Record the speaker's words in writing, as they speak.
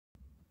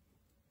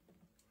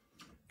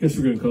Guess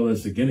we're going to call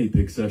this a guinea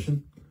pig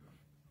session.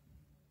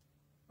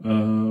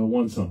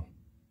 One song.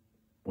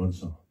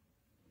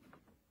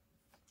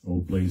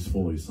 Old Blaze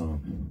Foley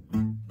song.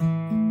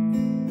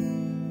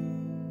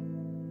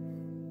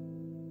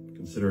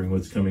 Considering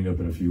what's coming up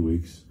in a few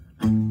weeks.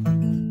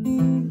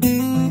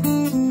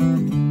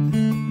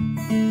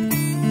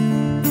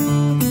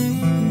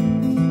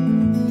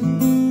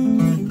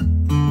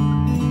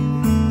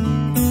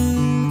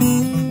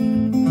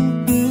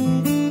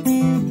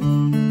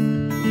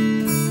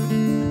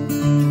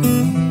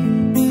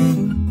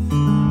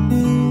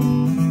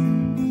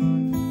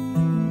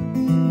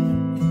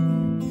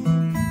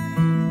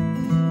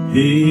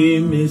 Hey,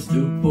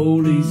 Mr.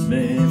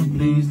 Policeman,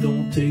 please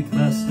don't take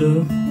my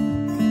stuff.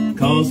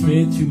 Cost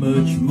me too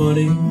much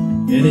money,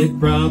 and it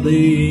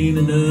probably ain't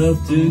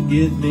enough to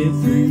get me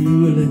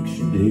through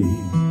election day.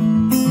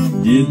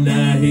 Didn't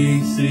I hear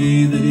you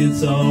say that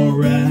it's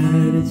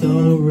alright, it's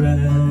alright,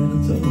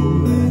 it's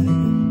alright?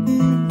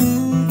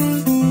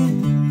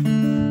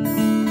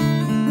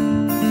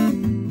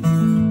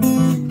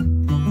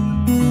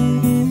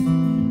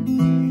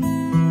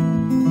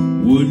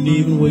 Wouldn't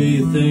even weigh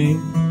a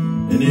thing,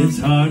 and it's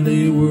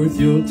hardly worth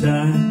your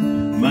time.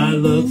 My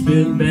luck's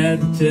been bad,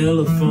 the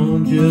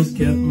telephone just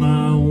kept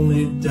my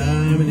only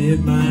dime, and it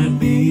might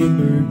be a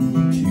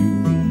burden to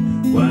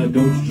me. Why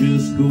don't you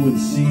just go and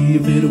see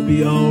if it'll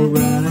be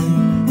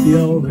alright, be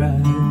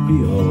alright,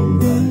 be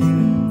alright.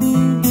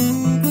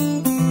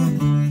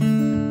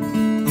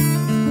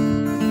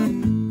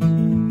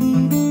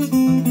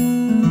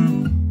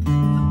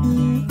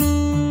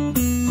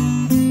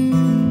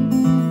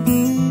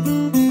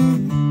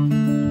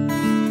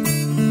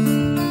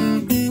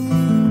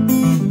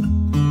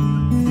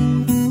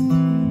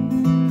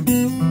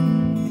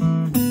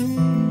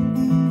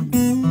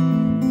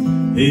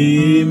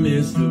 Hey,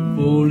 Mr.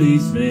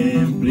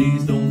 Policeman,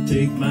 please don't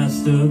take my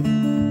stuff.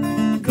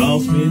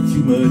 Cost me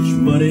too much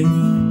money,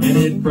 and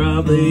it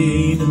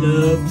probably ain't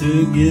enough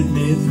to get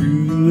me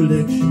through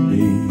election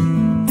day.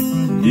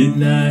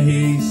 Didn't I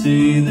hear you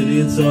say that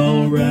it's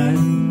alright,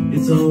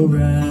 it's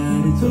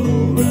alright, it's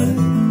alright.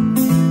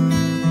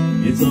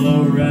 It's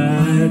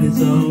alright,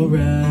 it's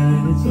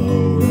alright, it's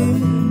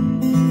alright.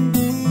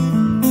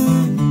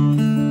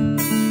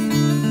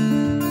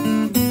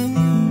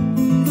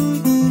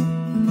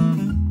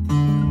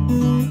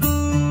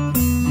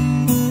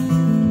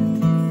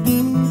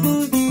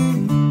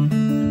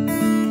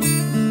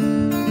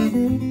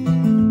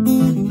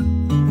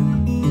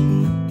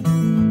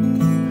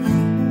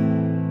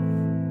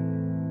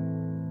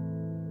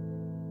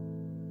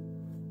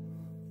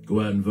 Go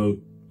out and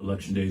vote.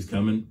 Election day is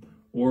coming.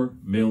 Or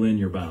mail in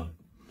your ballot.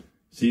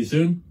 See you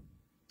soon.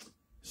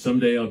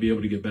 Someday I'll be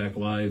able to get back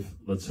live.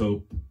 Let's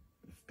hope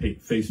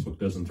Facebook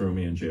doesn't throw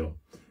me in jail.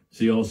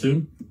 See you all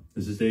soon.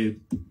 This is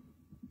Dave.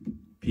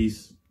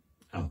 Peace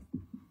out.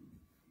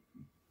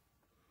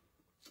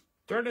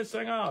 Turn this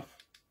thing off.